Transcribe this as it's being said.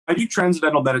I do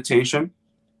transcendental meditation.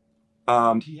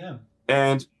 TM.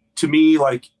 And to me,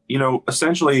 like, you know,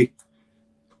 essentially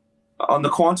on the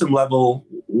quantum level,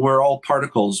 we're all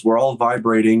particles, we're all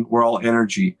vibrating, we're all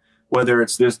energy, whether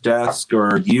it's this desk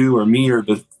or you or me or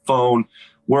the phone,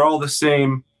 we're all the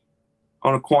same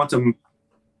on a quantum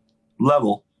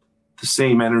level, the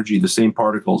same energy, the same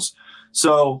particles.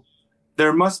 So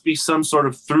there must be some sort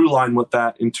of through line with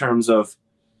that in terms of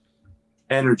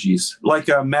energies, like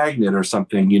a magnet or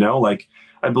something, you know, like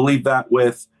I believe that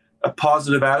with a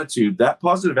positive attitude, that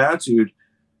positive attitude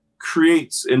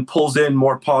creates and pulls in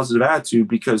more positive attitude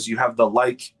because you have the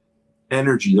like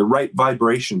energy, the right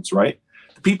vibrations, right?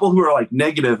 The people who are like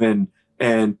negative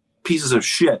and pieces of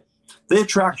shit, they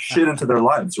attract shit into their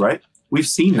lives, right? We've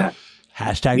seen that.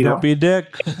 Hashtag don't be a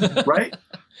dick. Right?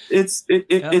 It's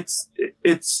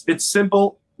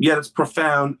simple, yet it's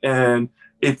profound. And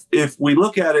if we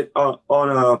look at it on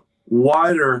a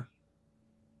wider,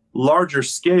 larger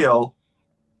scale,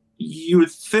 you would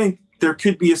think there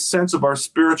could be a sense of our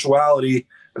spirituality,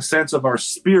 a sense of our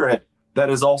spirit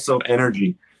that is also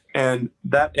energy. And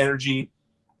that energy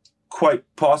quite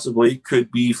possibly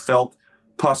could be felt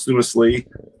posthumously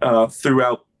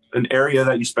throughout an area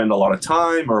that you spend a lot of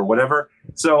time or whatever.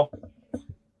 So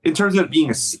in terms of it being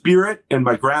a spirit and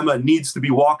my grandma needs to be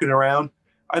walking around,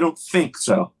 I don't think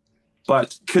so.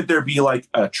 But could there be like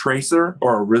a tracer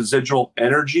or a residual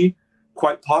energy?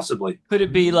 Quite possibly. Could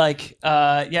it be like,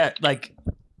 like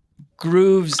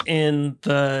grooves in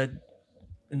the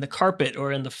carpet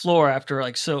or in the floor after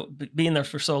like being there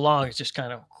for so long? It's just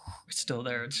kind of it's still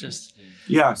there. It's just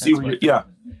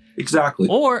exactly.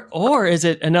 Or is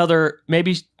it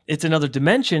maybe it's another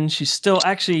dimension? She still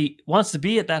actually wants to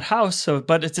be at that house,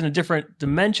 but it's in a different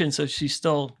dimension, so she's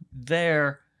still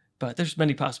there. But there's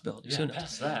many possibilities. Who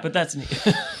knows? But that's neat.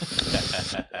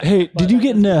 Hey, did you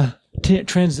get into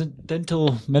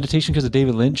transcendental meditation because of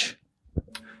David Lynch?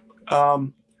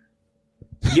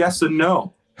 Yes and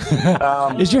no.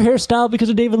 Is your hairstyle because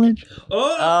of David Lynch?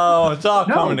 Oh, it's all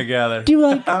coming together. Do you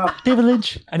like David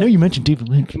Lynch? I know you mentioned David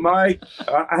Lynch. I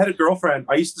had a girlfriend.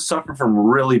 I used to suffer from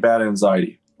really bad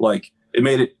anxiety. Like it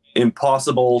made it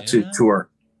impossible to tour.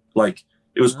 Like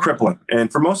it was crippling,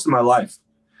 and for most of my life.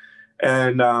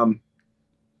 And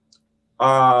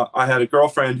I had a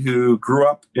girlfriend who grew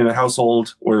up in a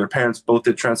household where their parents both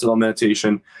did transcendental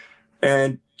meditation.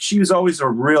 And she was always a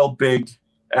real big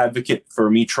advocate for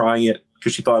me trying it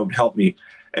because she thought it would help me.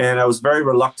 And I was very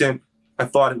reluctant. I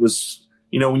thought it was,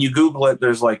 you know, when you Google it,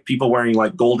 there's like people wearing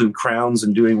like golden crowns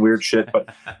and doing weird shit.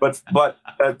 But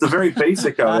at the very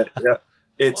basic of it,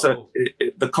 it's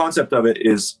the concept of it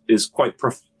is quite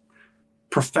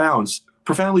profound.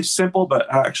 Profoundly simple, but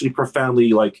actually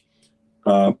profoundly like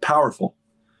powerful.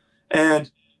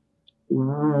 And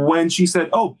when she said,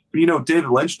 "Oh, you know, David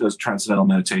Lynch does transcendental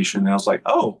meditation," and I was like,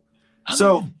 "Oh,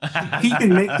 so he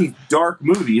can make these dark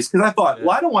movies?" Because I thought, well,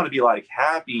 I don't want to be like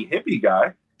happy hippie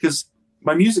guy because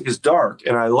my music is dark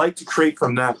and I like to create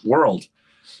from that world.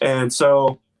 And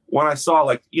so when I saw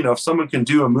like, you know, if someone can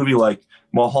do a movie like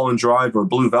Mulholland Drive or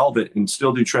Blue Velvet and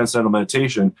still do transcendental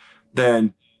meditation,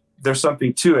 then there's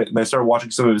something to it. And I started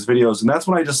watching some of his videos, and that's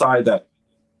when I decided that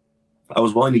I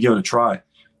was willing to give it a try.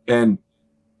 And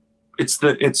it's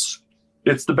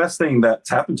the best thing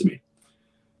that's happened to me.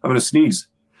 I'm going to sneeze.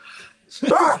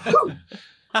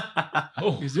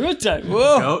 Oh, he's doing time.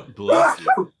 Whoa. God bless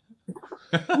you.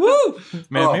 Woo.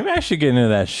 Man, maybe I should get into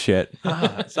that shit.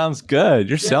 Sounds good.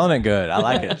 You're selling it good. I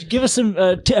like it. Give us some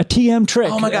a TM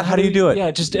trick. Oh my God, how do you do it?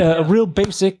 Yeah, just a real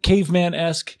basic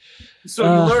caveman-esque. So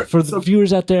you learn, for the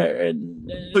viewers out there and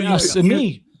us and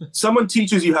me. Someone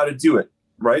teaches you how to do it,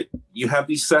 right? You have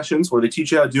these sessions where they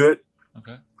teach you how to do it.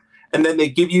 Okay. And then they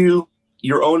give you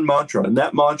your own mantra. And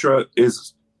that mantra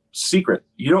is secret.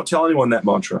 You don't tell anyone that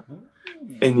mantra.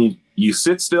 And you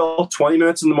sit still 20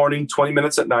 minutes in the morning, 20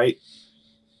 minutes at night.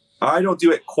 I don't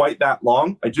do it quite that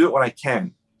long. I do it when I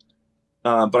can.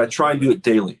 But I try and do it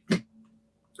daily.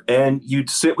 And you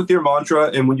sit with your mantra.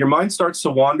 And when your mind starts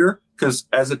to wander, because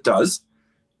as it does,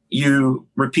 you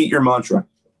repeat your mantra.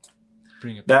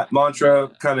 That mantra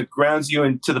kind of grounds you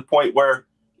into the point where,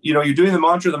 you know, you're doing the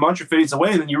mantra fades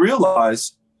away, and then you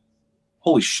realize,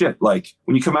 holy shit, like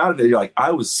when you come out of it, you're like, I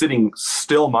was sitting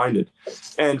still-minded.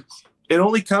 And it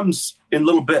only comes in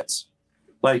little bits.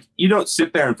 Like you don't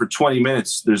sit there and for 20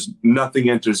 minutes, there's nothing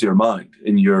enters your mind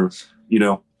and you're, you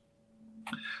know,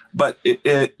 but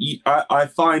I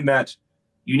find that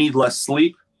you need less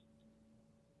sleep.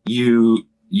 You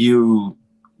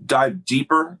dive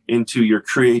deeper into your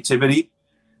creativity.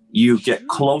 You get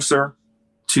closer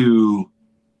to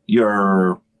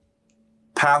your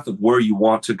path of where you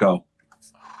want to go.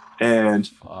 And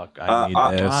Fuck, I need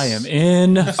this. I am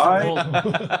in. I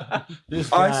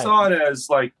saw it as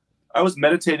like I was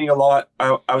meditating a lot.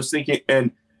 I was thinking,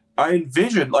 and I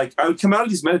envisioned like I would come out of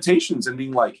these meditations and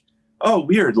being like, oh,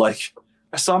 weird. Like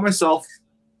I saw myself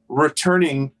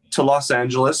returning to Los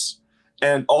Angeles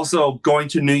and also going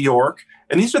to New York.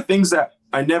 And these are things that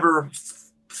I never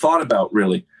thought about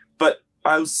really, but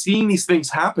I was seeing these things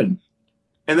happen.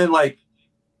 And then like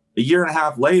a year and a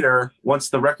half later, once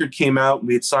the record came out,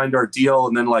 we had signed our deal.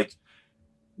 And then like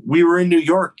we were in New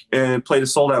York and played a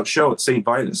sold out show at St.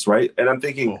 Vitus. Right. And I'm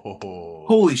thinking,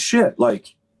 holy shit.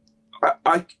 Like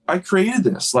I created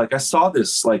this. Like I saw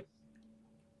this, like,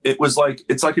 it was like,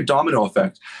 it's like a domino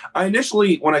effect. I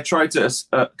initially, when I tried to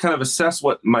kind of assess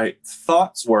what my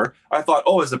thoughts were, I thought,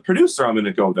 oh, as a producer, I'm going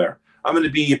to go there. I'm going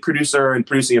to be a producer and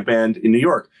producing a band in New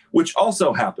York, which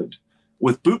also happened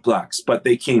with Boot Blacks, but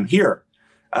they came here.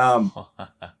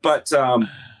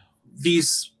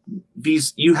 These,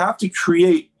 you have to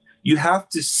create, you have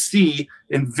to see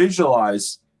and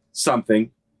visualize something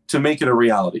to make it a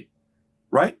reality,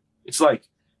 right? It's like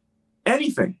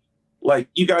anything. Like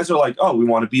you guys are like, oh, we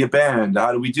want to be a band.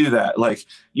 How do we do that? Like,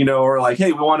 you know, or like,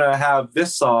 hey, we want to have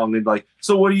this song. And like,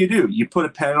 so what do? You put a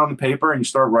pen on the paper and you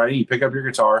start writing, you pick up your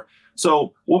guitar.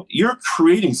 So you're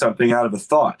creating something out of a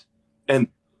thought. And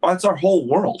that's our whole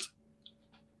world.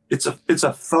 It's a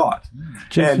thought.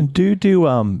 Jason, do you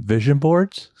do vision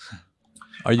boards?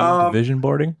 Are you into vision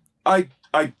boarding? I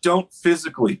don't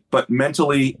physically, but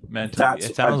mentally. That's,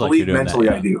 it sounds I like believe you're doing mentally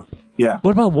that, yeah. I do. Yeah.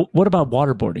 What about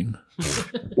waterboarding?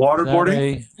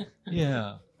 Waterboarding?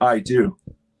 Yeah. I do.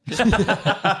 For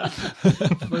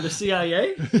the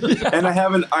CIA? And I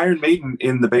have an Iron Maiden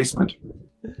in the basement.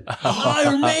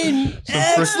 Iron Maiden!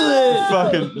 Excellent!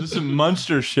 Fucking, this is some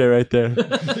monster shit right there.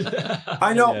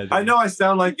 I know. Yeah, I know. I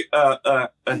sound like a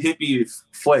hippie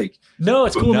flake. No,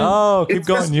 it's cool. No, keep It's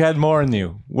going. just- You had more in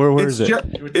you. Where is it?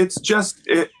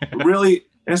 It really,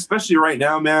 and especially right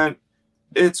now, man.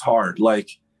 It's hard.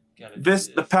 Like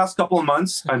the past couple of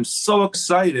months, I'm so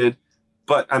excited,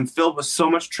 but I'm filled with so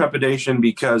much trepidation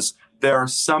because there are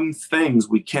some things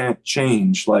we can't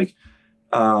change. Like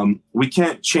we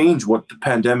can't change what the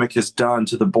pandemic has done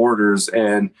to the borders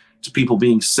and to people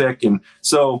being sick, and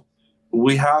so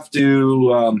we have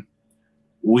to.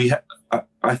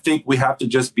 I think we have to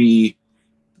just be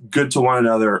good to one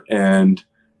another and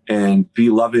be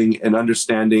loving and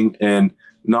understanding and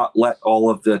not let all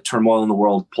of the turmoil in the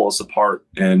world pull us apart.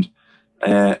 And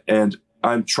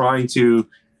I'm trying to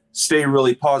stay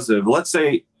really positive. Let's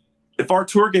say if our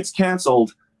tour gets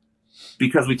canceled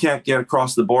because we can't get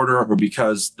across the border or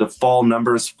because the fall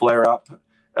numbers flare up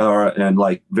and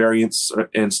like variants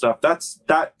and stuff,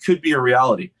 that could be a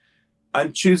reality.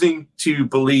 I'm choosing to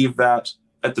believe that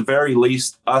at the very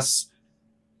least, us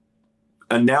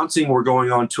announcing we're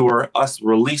going on tour, us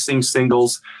releasing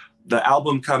singles, the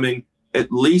album coming,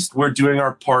 at least we're doing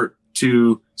our part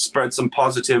to spread some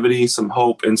positivity, some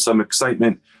hope, and some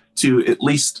excitement to at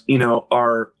least, you know,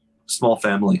 our small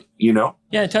family, you know?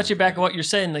 Yeah, and touching back on what you're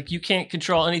saying, like you can't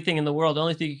control anything in the world. The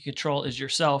only thing you can control is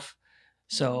yourself.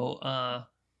 So,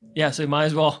 so you might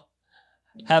as well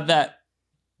have that.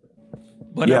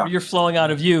 Whatever you're flowing out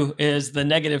of you is the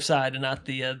negative side and not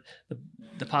the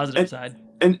positive side.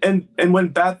 And when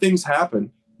bad things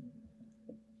happen,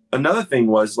 another thing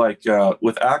was like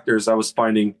with actors, I was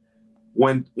finding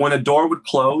when a door would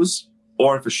close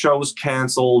or if a show was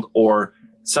canceled or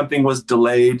something was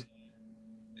delayed,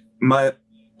 my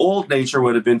old nature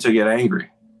would have been to get angry.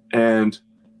 And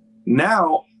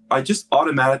now I just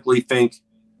automatically think,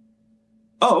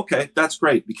 oh, okay, that's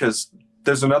great, because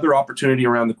there's another opportunity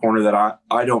around the corner that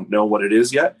I don't know what it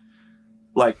is yet.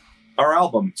 Like our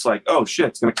album, it's like, oh shit,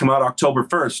 it's going to come out October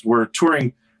 1st. We're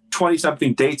touring 20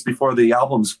 something dates before the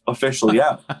album's officially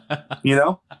out, you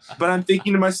know? But I'm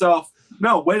thinking to myself,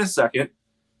 no, wait a second.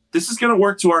 This is going to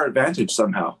work to our advantage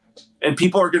somehow. And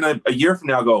people are going to, a year from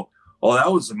now, go, oh,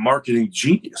 that was a marketing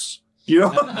genius. You know,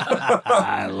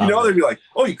 they'd be like,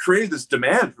 oh, you created this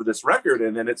demand for this record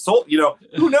and then it sold, you know,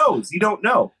 who knows? You don't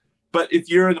know. But if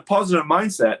you're in a positive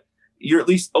mindset, you're at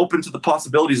least open to the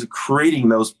possibilities of creating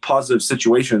those positive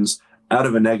situations out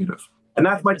of a negative. And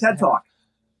that's my TED Talk.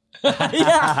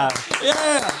 Yeah.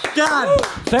 God.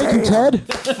 Thank you, Ted.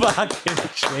 Fucking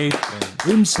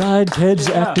Jason. Inside Ted's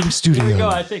acting studio. Here we go.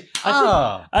 I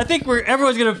think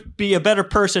everyone's gonna be a better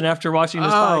person after watching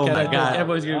this podcast. My God.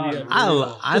 Everyone's gonna be.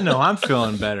 I know I'm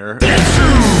feeling better.